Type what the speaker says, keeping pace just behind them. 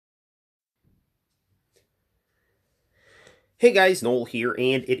Hey guys, Noel here,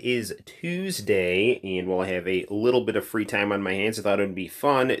 and it is Tuesday, and while I have a little bit of free time on my hands, I thought it would be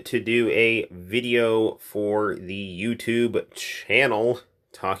fun to do a video for the YouTube channel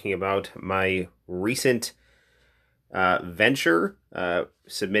talking about my recent venture,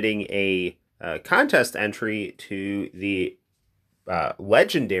 submitting a contest entry to the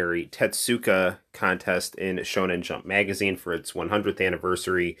legendary Tezuka contest in Shonen Jump magazine for its 100th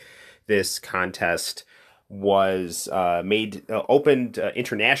anniversary. This contest was opened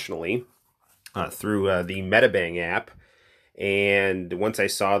internationally through the Medibang app, and once I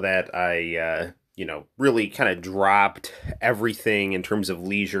saw that, I really kind of dropped everything in terms of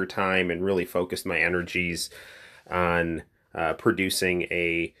leisure time and really focused my energies on producing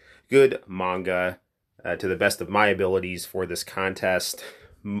a good manga to the best of my abilities for this contest.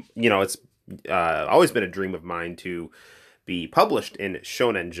 It's always been a dream of mine to be published in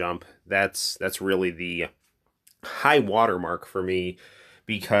Shonen Jump. That's really the high watermark for me,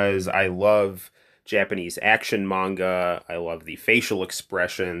 because I love Japanese action manga. I love the facial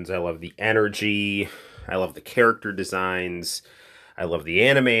expressions. I love the energy. I love the character designs. I love the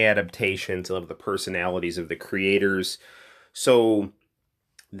anime adaptations. I love the personalities of the creators. So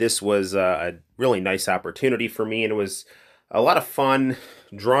this was a really nice opportunity for me, and it was a lot of fun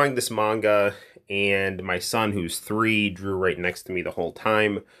drawing this manga. And my son, who's 3, drew right next to me the whole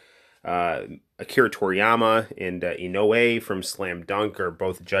time. Akira Toriyama and Inoue from Slam Dunk are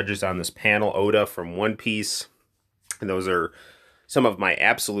both judges on this panel. Oda from One Piece. And those are some of my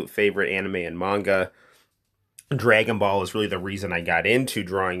absolute favorite anime and manga. Dragon Ball is really the reason I got into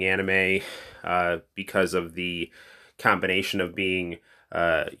drawing anime, because of the combination of being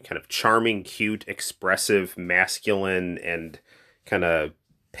kind of charming, cute, expressive, masculine, and kind of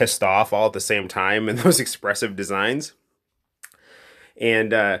pissed off all at the same time in those expressive designs.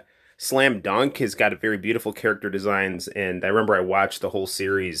 And Slam Dunk has got a very beautiful character designs, and I remember I watched the whole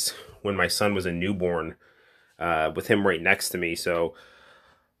series when my son was a newborn, with him right next to me. So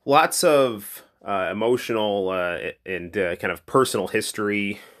lots of emotional and kind of personal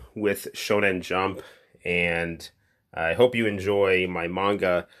history with Shonen Jump, and I hope you enjoy my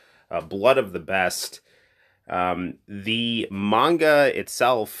manga, Blood of the Best. The manga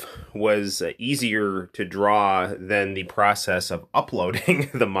itself was easier to draw than the process of uploading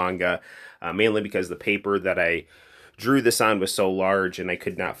the manga, mainly because the paper that I drew this on was so large, and I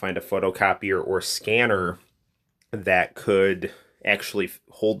could not find a photocopier or scanner that could actually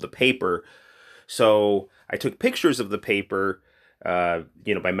hold the paper. So I took pictures of the paper,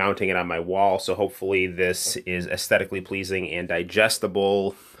 by mounting it on my wall. So hopefully this is aesthetically pleasing and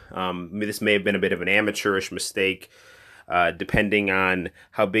digestible. This may have been a bit of an amateurish mistake, depending on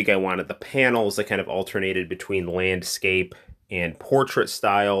how big I wanted the panels. I kind of alternated between landscape and portrait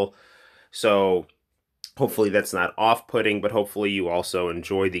style. So hopefully that's not off-putting, but hopefully you also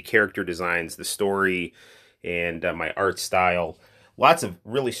enjoy the character designs, the story, and my art style. Lots of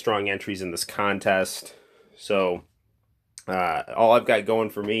really strong entries in this contest. So all I've got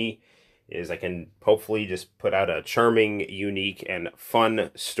going for me is I can hopefully just put out a charming, unique, and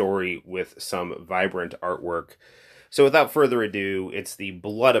fun story with some vibrant artwork. So without further ado, it's the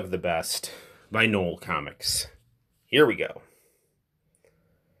Blood of the Best by Noel Comics. Here we go.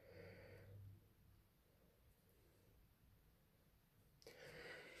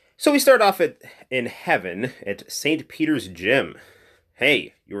 So we start off in heaven at St. Peter's Gym.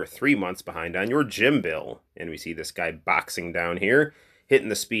 Hey, you were 3 months behind on your gym bill. And we see this guy boxing down here, hitting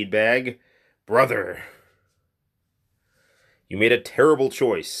the speed bag. Brother, you made a terrible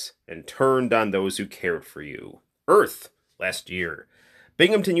choice and turned on those who cared for you. Earth, last year.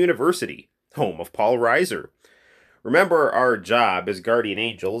 Binghamton University, home of Paul Reiser. Remember, our job as guardian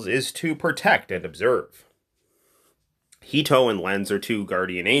angels is to protect and observe. Hito and Lens are 2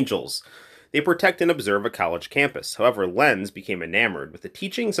 guardian angels. They protect and observe a college campus. However, Lens became enamored with the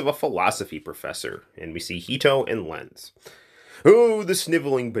teachings of a philosophy professor, and we see Hito and Lens. Oh, the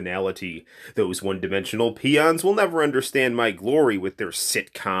sniveling banality. Those one-dimensional peons will never understand my glory with their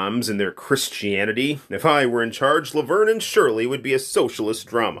sitcoms and their Christianity. If I were in charge, Laverne and Shirley would be a socialist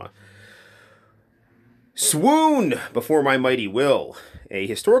drama. Swoon before my mighty will. A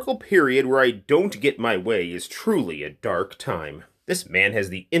historical period where I don't get my way is truly a dark time. This man has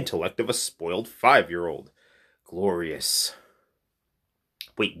the intellect of a spoiled 5-year-old. Glorious.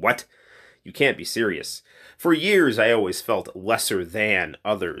 Wait, what? You can't be serious. For years, I always felt lesser than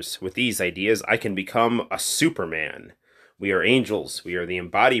others. With these ideas, I can become a Superman. We are angels. We are the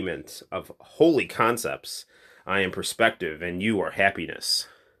embodiment of holy concepts. I am perspective, and you are happiness.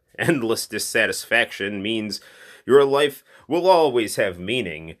 Endless dissatisfaction means Your life will always have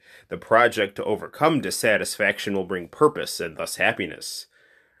meaning. The project to overcome dissatisfaction will bring purpose and thus happiness.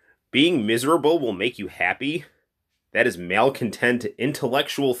 Being miserable will make you happy? That is malcontent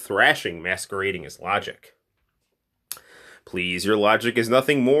intellectual thrashing masquerading as logic. Please, your logic is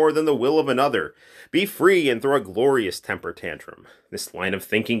nothing more than the will of another. Be free and throw a glorious temper tantrum. This line of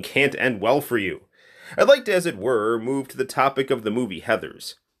thinking can't end well for you. I'd like to, as it were, move to the topic of the movie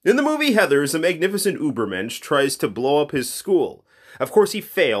Heathers. In the movie Heathers, a magnificent Ubermensch tries to blow up his school. Of course he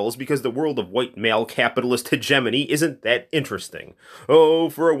fails because the world of white male capitalist hegemony isn't that interesting. Oh,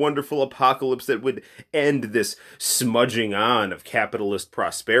 for a wonderful apocalypse that would end this smudging on of capitalist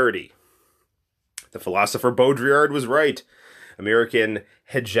prosperity. The philosopher Baudrillard was right. American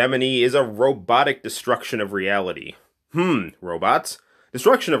hegemony is a robotic destruction of reality. Robots?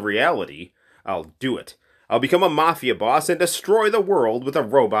 Destruction of reality? I'll do it. I'll become a mafia boss and destroy the world with a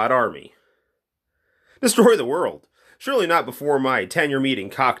robot army. Destroy the world? Surely not before my tenure meeting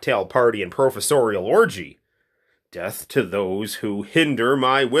cocktail party and professorial orgy. Death to those who hinder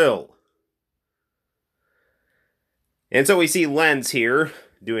my will. And so we see Lenz here,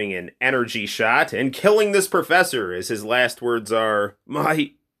 doing an energy shot, and killing this professor, as his last words are,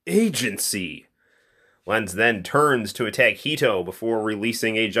 "My agency." Lenz then turns to attack Hito before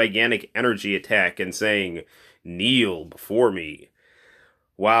releasing a gigantic energy attack and saying, "Kneel before me,"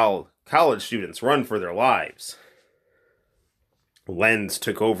 while college students run for their lives. Lenz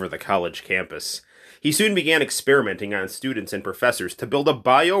took over the college campus. He soon began experimenting on students and professors to build a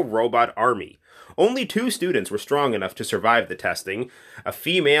bio-robot army. Only 2 students were strong enough to survive the testing, a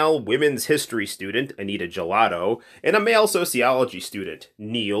female women's history student, Anita Gelato, and a male sociology student,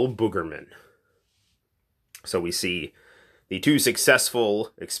 Neil Boogerman. So we see the 2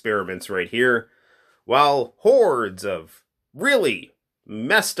 successful experiments right here, while hordes of really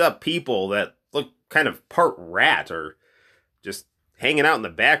messed up people that look kind of part rat are just hanging out in the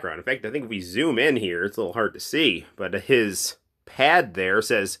background. In fact, I think if we zoom in here, it's a little hard to see, but his pad there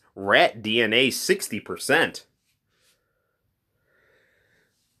says rat DNA 60%.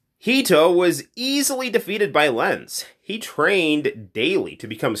 Hito was easily defeated by Lenz. He trained daily to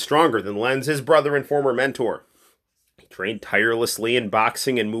become stronger than Lenz, his brother and former mentor. He trained tirelessly in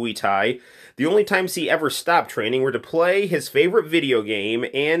boxing and Muay Thai. The only times he ever stopped training were to play his favorite video game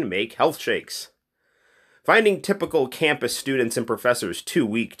and make health shakes. Finding typical campus students and professors too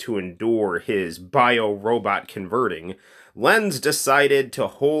weak to endure his bio-robot converting, Lenz decided to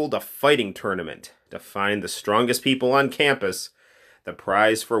hold a fighting tournament to find the strongest people on campus. The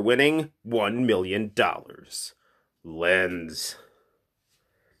prize for winning, $1 million. Lenz.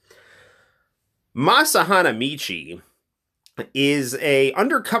 Masa Hanamichi is a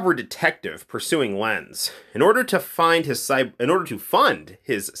undercover detective pursuing Lenz. In order to fund his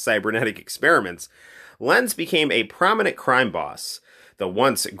cybernetic experiments, Lenz became a prominent crime boss. The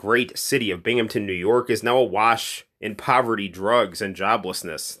once great city of Binghamton, New York is now awash in poverty, drugs, and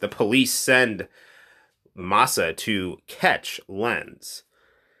joblessness. The police send Masa to catch Lenz.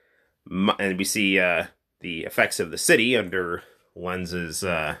 And we see the effects of the city under Lenz's,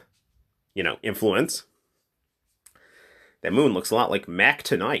 influence. That moon looks a lot like Mac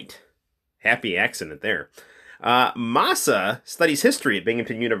tonight. Happy accident there. Masa studies history at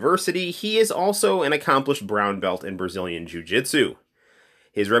Binghamton University. He is also an accomplished brown belt in Brazilian Jiu-Jitsu.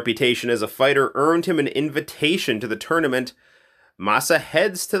 His reputation as a fighter earned him an invitation to the tournament. Masa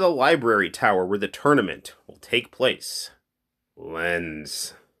heads to the library tower where the tournament will take place.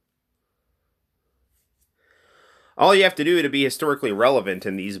 Lenz. All you have to do to be historically relevant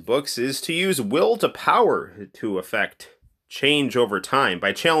in these books is to use will to power to affect change over time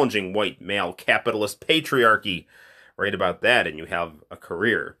by challenging white male capitalist patriarchy. Write about that and you have a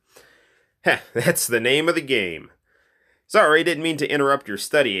career. That's the name of the game. Sorry, didn't mean to interrupt your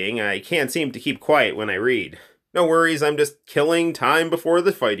studying. I can't seem to keep quiet when I read. No worries, I'm just killing time before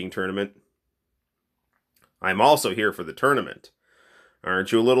the fighting tournament. I'm also here for the tournament.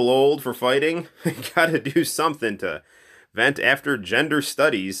 Aren't you a little old for fighting? Gotta do something to vent after gender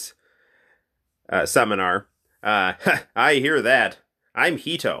studies seminar. I hear that. I'm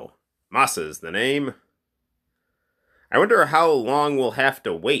Hito. Masa's the name. I wonder how long we'll have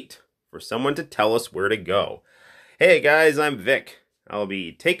to wait for someone to tell us where to go. Hey guys, I'm Vic. I'll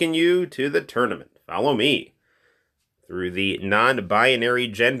be taking you to the tournament. Follow me through the non-binary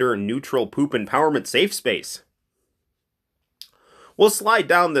gender-neutral poop empowerment safe space. We'll slide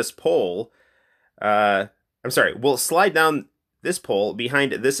down this pole. We'll slide down this pole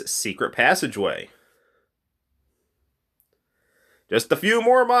behind this secret passageway. Just a few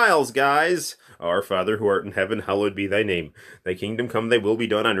more miles, guys. Our Father who art in heaven, hallowed be thy name. Thy kingdom come, thy will be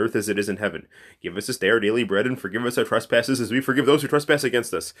done on earth as it is in heaven. Give us this day our daily bread, and forgive us our trespasses as we forgive those who trespass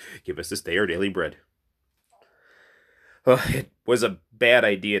against us. Give us this day our daily bread. Oh, it was a bad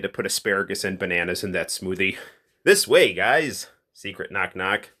idea to put asparagus and bananas in that smoothie. This way, guys. Secret knock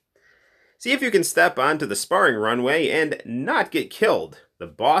knock. See if you can step onto the sparring runway and not get killed. The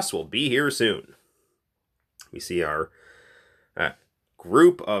boss will be here soon. We see our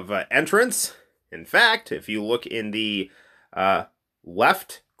group of entrants. In fact, if you look in the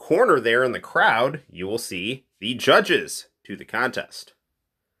left corner there in the crowd, you will see the judges to the contest.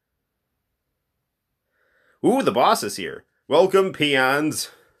 Ooh, the boss is here. Welcome, peons.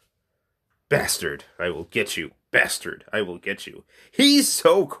 Bastard, I will get you. Bastard, I will get you. He's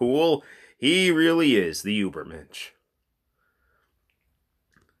so cool. He really is the Ubermensch.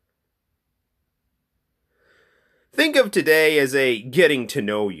 Think of today as a getting to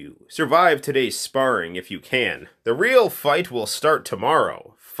know you. Survive today's sparring if you can. The real fight will start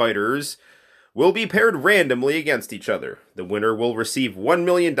tomorrow. Fighters will be paired randomly against each other. The winner will receive $1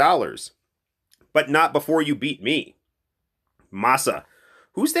 million. But not before you beat me. Masa,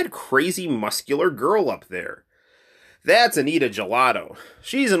 who's that crazy muscular girl up there? That's Anita Gelato.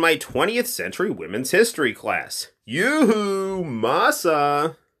 She's in my 20th century women's history class. Yoo-hoo,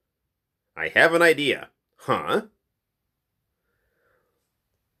 Masa. I have an idea. Huh?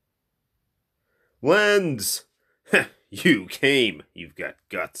 Lens! You came. You've got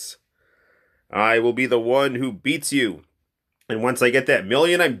guts. I will be the one who beats you. And once I get that $1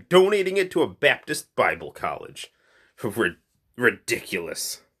 million, I'm donating it to a Baptist Bible college.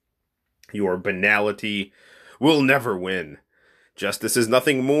 Ridiculous. Your banality will never win. Justice is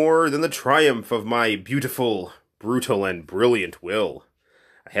nothing more than the triumph of my beautiful, brutal, and brilliant will.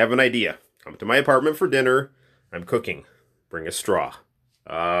 I have an idea. Come to my apartment for dinner. I'm cooking. Bring a straw.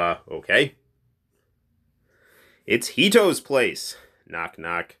 Okay. It's Hito's place. Knock,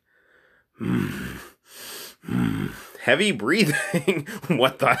 knock. Heavy breathing.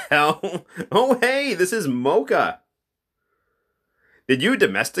 What the hell? Oh, hey, this is Mocha. Did you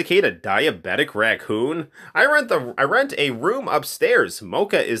domesticate a diabetic raccoon? I rent a room upstairs.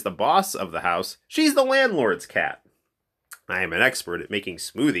 Mocha is the boss of the house. She's the landlord's cat. I am an expert at making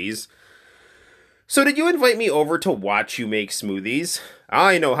smoothies. So did you invite me over to watch you make smoothies?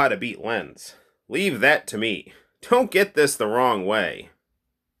 I know how to beat Lens. Leave that to me. Don't get this the wrong way.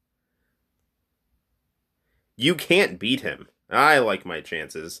 You can't beat him. I like my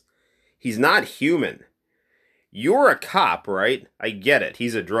chances. He's not human. You're a cop, right? I get it.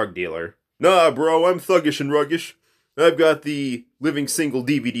 He's a drug dealer. Nah, bro, I'm thuggish and ruggish. I've got the Living Single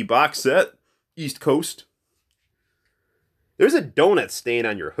DVD box set. East Coast. There's a donut stain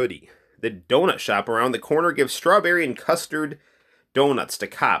on your hoodie. The donut shop around the corner gives strawberry and custard donuts to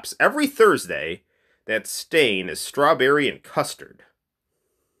cops every Thursday. That stain is strawberry and custard.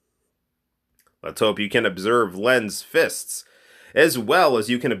 Let's hope you can observe Len's fists, as well as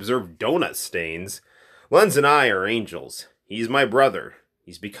you can observe donut stains. Lens and I are angels. He's my brother.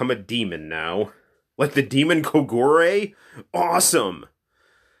 He's become a demon now. Like the demon Kogure? Awesome!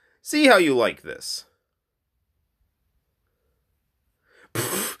 See how you like this.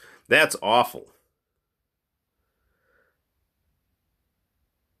 Pfft, that's awful.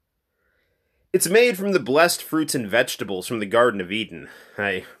 It's made from the blessed fruits and vegetables from the Garden of Eden.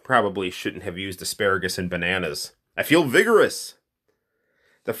 I probably shouldn't have used asparagus and bananas. I feel vigorous.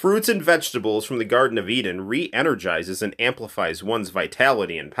 The fruits and vegetables from the Garden of Eden re-energizes and amplifies one's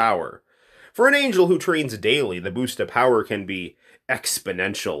vitality and power. For an angel who trains daily, the boost of power can be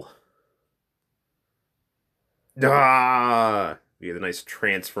exponential. Ah! We have a nice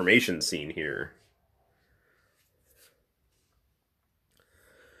transformation scene here.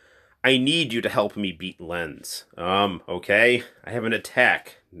 I need you to help me beat Lens. Okay? I have an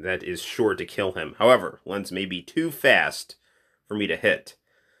attack that is sure to kill him. However, Lens may be too fast for me to hit.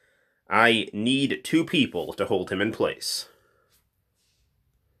 I need 2 people to hold him in place.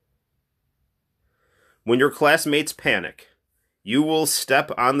 When your classmates panic, you will step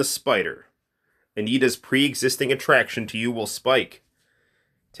on the spider. Anita's pre-existing attraction to you will spike.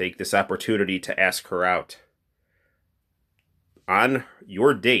 Take this opportunity to ask her out. On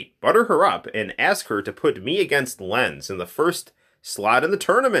your date, butter her up and ask her to put me against Lens in the first slot in the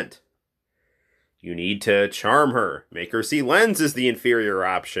tournament. You need to charm her. Make her see Lens as the inferior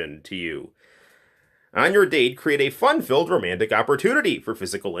option to you. On your date, create a fun-filled romantic opportunity for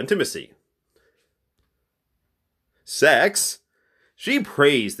physical intimacy. Sex? She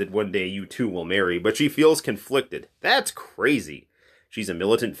prays that one day you two will marry, but she feels conflicted. That's crazy. She's a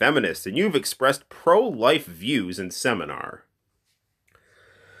militant feminist, and you've expressed pro-life views in seminar.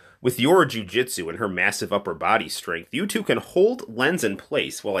 With your jujitsu and her massive upper body strength, you two can hold Lens in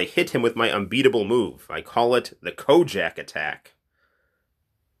place while I hit him with my unbeatable move. I call it the Kojak attack.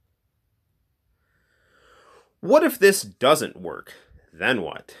 What if this doesn't work? Then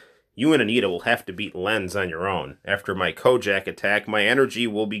what? You and Anita will have to beat Lens on your own. After my Kojak attack, my energy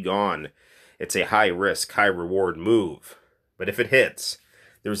will be gone. It's a high-risk, high-reward move. But if it hits,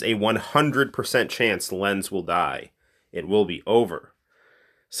 there's a 100% chance Lens will die. It will be over.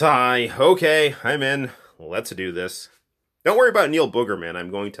 Sigh. Okay, I'm in. Let's do this. Don't worry about Neil Boogerman.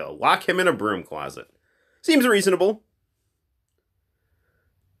 I'm going to lock him in a broom closet. Seems reasonable.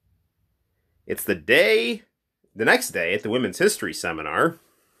 It's the next day at the Women's History Seminar.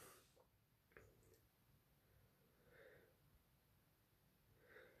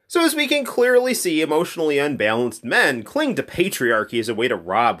 So as we can clearly see, emotionally unbalanced men cling to patriarchy as a way to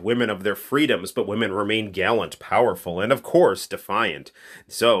rob women of their freedoms, but women remain gallant, powerful, and of course, defiant.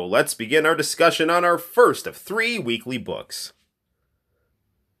 So let's begin our discussion on our first of 3 weekly books.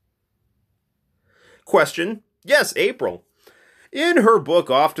 Question. Yes, April. In her book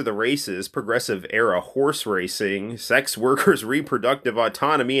Off to the Races, Progressive Era Horse Racing, Sex Workers' Reproductive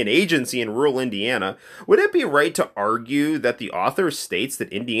Autonomy and Agency in Rural Indiana, would it be right to argue that the author states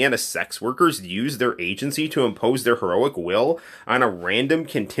that Indiana sex workers use their agency to impose their heroic will on a random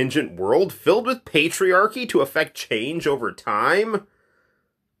contingent world filled with patriarchy to effect change over time?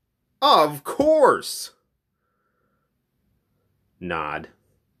 Of course! Nod.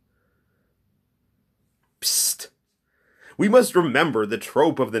 Psst. We must remember the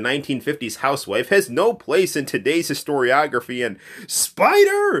trope of the 1950s housewife has no place in today's historiography, and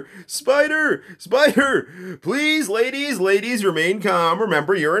Spider! Spider! Spider! Please, ladies, remain calm.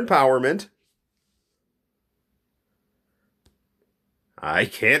 Remember your empowerment. I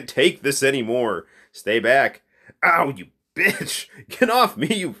can't take this anymore. Stay back. Ow, you bitch! Get off me,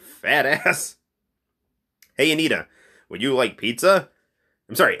 you fat ass! Hey, Anita, would you like pizza?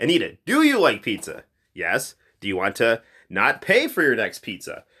 I'm sorry, Anita, do you like pizza? Yes. Do you want to not pay for your next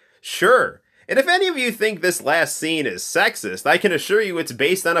pizza? Sure. And if any of you think this last scene is sexist, I can assure you it's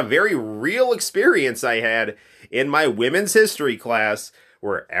based on a very real experience I had in my women's history class,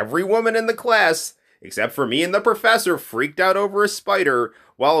 where every woman in the class, except for me and the professor, freaked out over a spider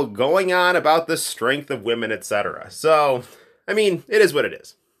while going on about the strength of women, etc. So, I mean, it is what it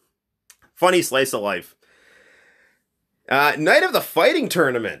is. Funny slice of life. Night of the fighting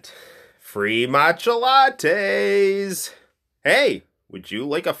tournament. Free matcha lattes. Hey, would you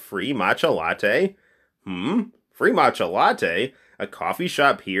like a free matcha latte? Free matcha latte? A coffee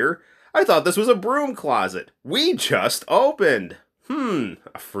shop here? I thought this was a broom closet. We just opened. A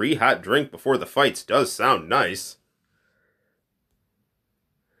free hot drink before the fights does sound nice.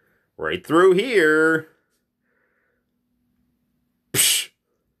 Right through here. Psh!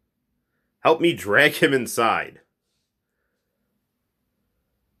 Help me drag him inside.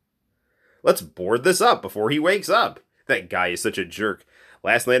 Let's board this up before he wakes up. That guy is such a jerk.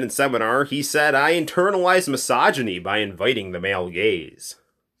 Last night in seminar, he said I internalized misogyny by inviting the male gaze.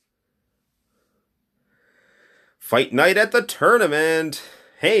 Fight night at the tournament.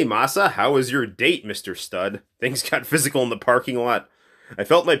 Hey, Masa, how was your date, Mr. Stud? Things got physical in the parking lot. I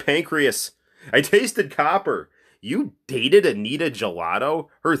felt my pancreas. I tasted copper. You dated Anita Gelato?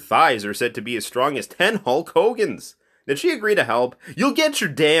 Her thighs are said to be as strong as 10 Hulk Hogan's. Did she agree to help? You'll get your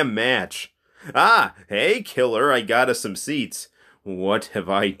damn match. Ah, hey, killer, I got us some seats. What have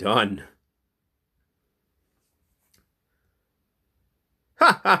I done?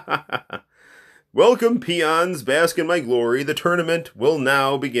 Ha ha ha ha. Welcome, peons, bask in my glory. The tournament will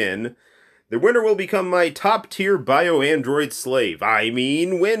now begin. The winner will become my top-tier bio-android slave. I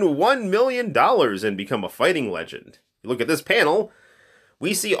mean, win $1 million and become a fighting legend. Look at this panel.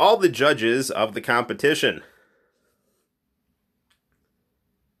 We see all the judges of the competition.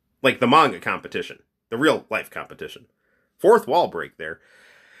 Like the manga competition. The real-life competition. Fourth wall break there.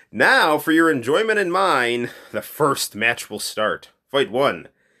 Now, for your enjoyment and mine, the first match will start. Fight 1.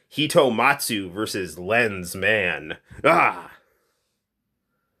 Hitomatsu versus Lens Man. Ah!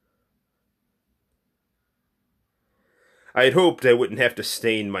 I had hoped I wouldn't have to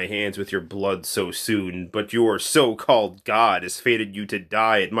stain my hands with your blood so soon, but your so-called god has fated you to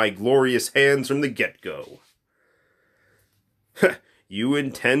die at my glorious hands from the get-go. You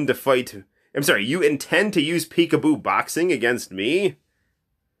intend to use peekaboo boxing against me?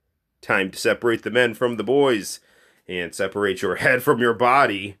 Time to separate the men from the boys, and separate your head from your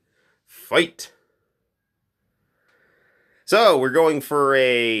body. Fight! So, we're going for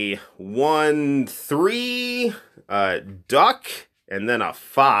a 1-3, duck, and then a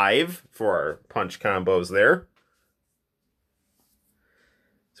 5 for our punch combos there.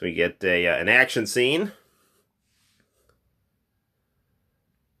 So we get an action scene.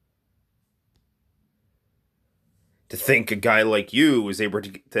 To think a guy like you was able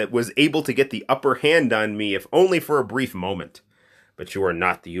to get the upper hand on me, if only for a brief moment. But you are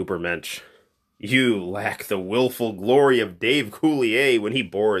not the Ubermensch. You lack the willful glory of Dave Coulier when he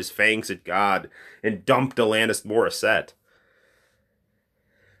bore his fangs at God and dumped Alanis Morissette.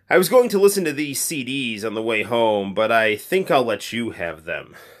 I was going to listen to these CDs on the way home, but I think I'll let you have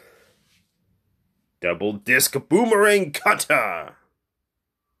them. Double disc boomerang kata!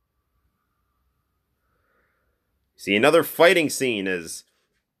 See another fighting scene as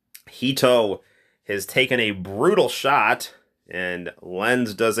Hito has taken a brutal shot, and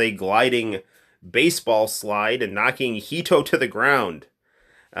Lens does a gliding baseball slide and knocking Hito to the ground.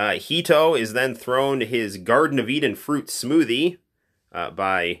 Hito is then thrown his Garden of Eden fruit smoothie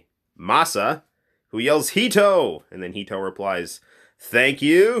by Masa, who yells, "Hito!" And then Hito replies, "Thank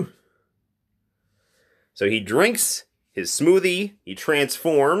you." So he drinks his smoothie, he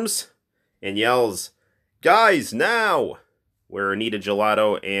transforms, and yells, "Guys, now!" Where Anita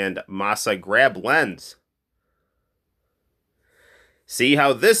Gelato and Masa grab Lens. See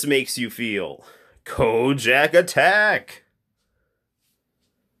how this makes you feel. Kojak attack!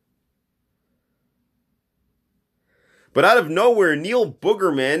 But out of nowhere, Neil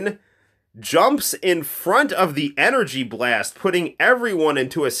Boogerman jumps in front of the energy blast, putting everyone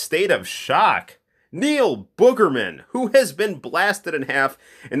into a state of shock. Neil Boogerman, who has been blasted in half,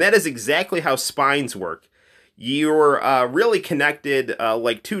 and that is exactly how spines work. You're really connected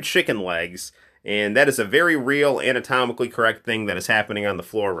like two chicken legs, and that is a very real, anatomically correct thing that is happening on the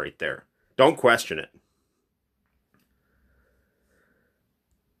floor right there. Don't question it.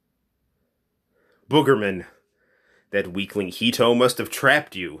 Boogerman, that weakling Hito must have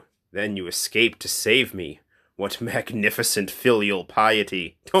trapped you. Then you escaped to save me. What magnificent filial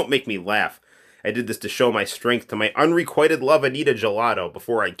piety. Don't make me laugh. I did this to show my strength to my unrequited love Anita Gelato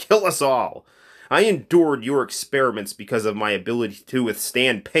before I kill us all. I endured your experiments because of my ability to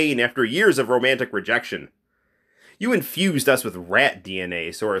withstand pain after years of romantic rejection. You infused us with rat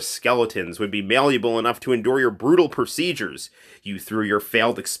DNA so our skeletons would be malleable enough to endure your brutal procedures. You threw your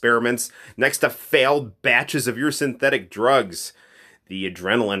failed experiments next to failed batches of your synthetic drugs. The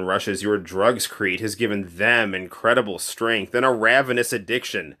adrenaline rushes your drugs create has given them incredible strength and a ravenous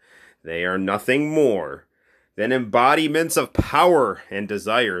addiction. They are nothing more than embodiments of power and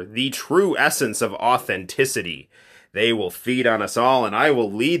desire, the true essence of authenticity. They will feed on us all, and I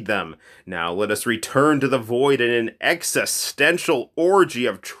will lead them. Now let us return to the void in an existential orgy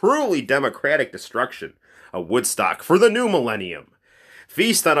of truly democratic destruction. A Woodstock for the new millennium.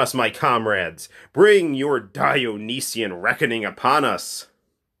 Feast on us, my comrades. Bring your Dionysian reckoning upon us.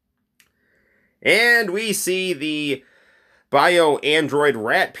 And we see the bio-android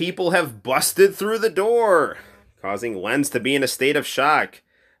rat people have busted through the door, causing Lens to be in a state of shock.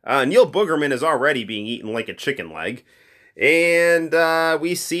 Neil Boogerman is already being eaten like a chicken leg. And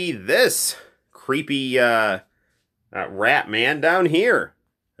we see this creepy rat man down here,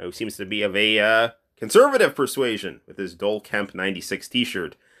 who seems to be of a conservative persuasion with his Dole Kemp 96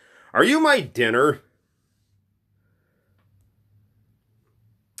 t-shirt. Are you my dinner?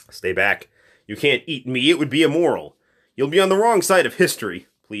 Stay back. You can't eat me, it would be immoral. You'll be on the wrong side of history.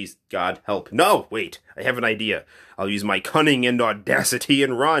 Please, God, help. No, wait, I have an idea. I'll use my cunning and audacity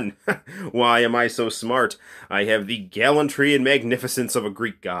and run. Why am I so smart? I have the gallantry and magnificence of a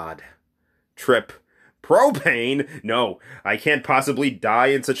Greek god. Trip. Propane? No, I can't possibly die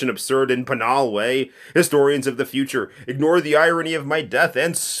in such an absurd and banal way. Historians of the future, ignore the irony of my death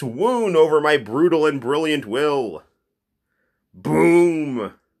and swoon over my brutal and brilliant will.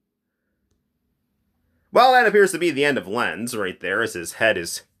 Boom! Well, that appears to be the end of Lens right there, as his head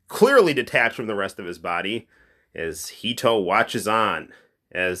is clearly detached from the rest of his body, as Hito watches on,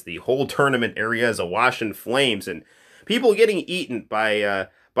 as the whole tournament area is awash in flames, and people getting eaten by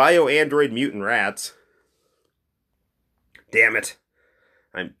bio-android mutant rats. Damn it.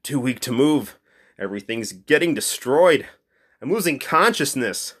 I'm too weak to move. Everything's getting destroyed. I'm losing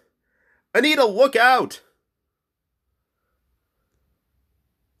consciousness. Anita, look out!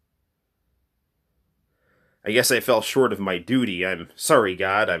 I guess I fell short of my duty. I'm sorry,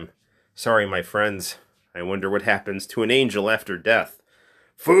 God. I'm sorry, my friends. I wonder what happens to an angel after death.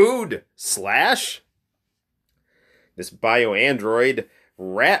 Food! Slash? This bio-android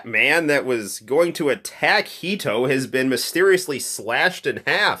rat man that was going to attack Hito has been mysteriously slashed in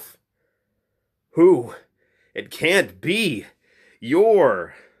half. Who? It can't be.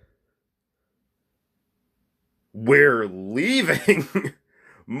 You're... We're leaving!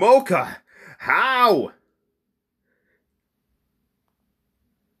 Mocha! How?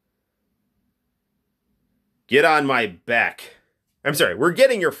 Get on my back. I'm sorry, we're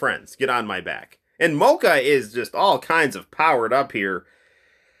getting your friends. Get on my back. And Mocha is just all kinds of powered up here.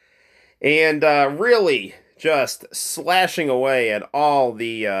 And really just slashing away at all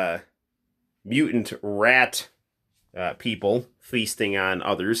the mutant rat people feasting on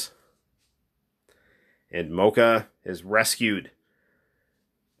others. And Mocha has rescued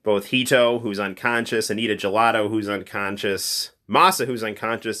both Hito, who's unconscious, Anita Gelato, who's unconscious, Masa, who's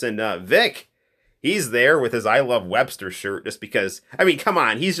unconscious, and Vic. He's there with his I Love Webster shirt just because, I mean, come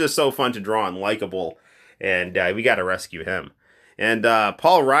on, he's just so fun to draw and likable, and we gotta rescue him. And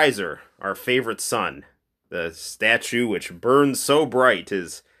Paul Reiser, our favorite son, the statue which burns so bright,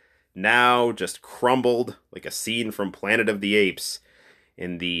 is now just crumbled like a scene from Planet of the Apes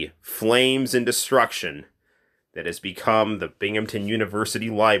in the flames and destruction that has become the Binghamton University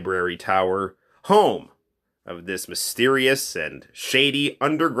Library Tower, home of this mysterious and shady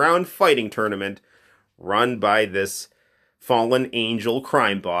underground fighting tournament run by this fallen angel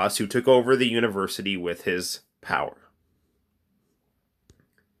crime boss who took over the university with his power.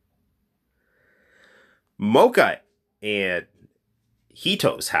 Mocha and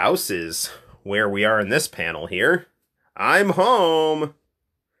Hito's house is where we are in this panel here. I'm home.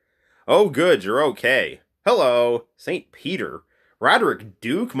 Oh, good, you're okay. Hello, St. Peter. Roderick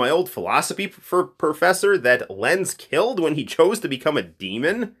Duke, my old philosophy professor that Lenz killed when he chose to become a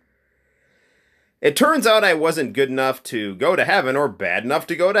demon? It turns out I wasn't good enough to go to heaven or bad enough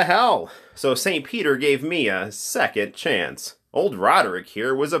to go to hell, so St. Peter gave me a second chance. Old Roderick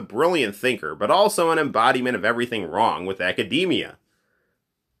here was a brilliant thinker, but also an embodiment of everything wrong with academia.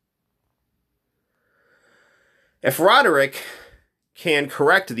 If Roderick can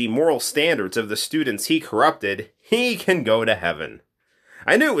correct the moral standards of the students he corrupted, he can go to heaven.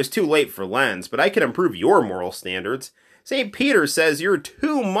 I knew it was too late for Lenz, but I can improve your moral standards. St. Peter says you're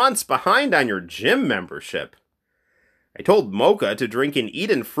 2 months behind on your gym membership. I told Mocha to drink an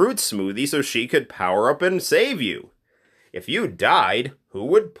Eden fruit smoothie so she could power up and save you. If you died, who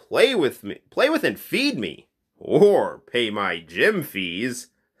would play with and feed me? Or pay my gym fees?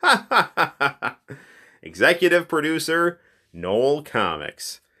 Ha ha ha ha. Executive producer, Noel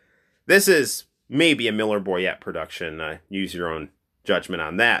Comix. This is maybe a Miller Boyett production. Use your own judgment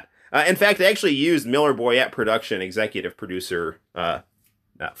on that. In fact, I actually used Miller Boyett production executive producer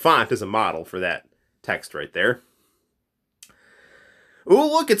font as a model for that text right there. Ooh,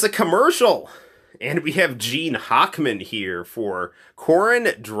 look, it's a commercial. And we have Gene Hockman here for Corin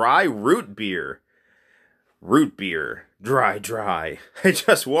Dry Root Beer. Root beer. Dry, dry. I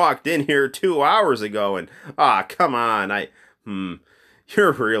just walked in here 2 hours ago and, come on,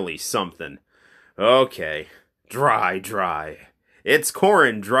 you're really something. Okay. Dry, dry. It's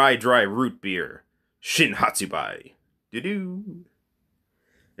Corin Dry, Dry Root Beer. Shin Hatsubai. Doo-doo.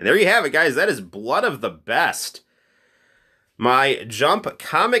 And there you have it, guys. That is Blood of the Best. My Jump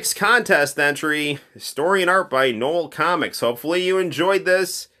Comics contest entry, story and art by Noel Comix. Hopefully you enjoyed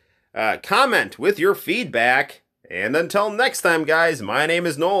this. Comment with your feedback. And until next time, guys, my name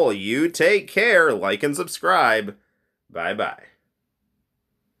is Noel. You take care, like and subscribe. Bye-bye.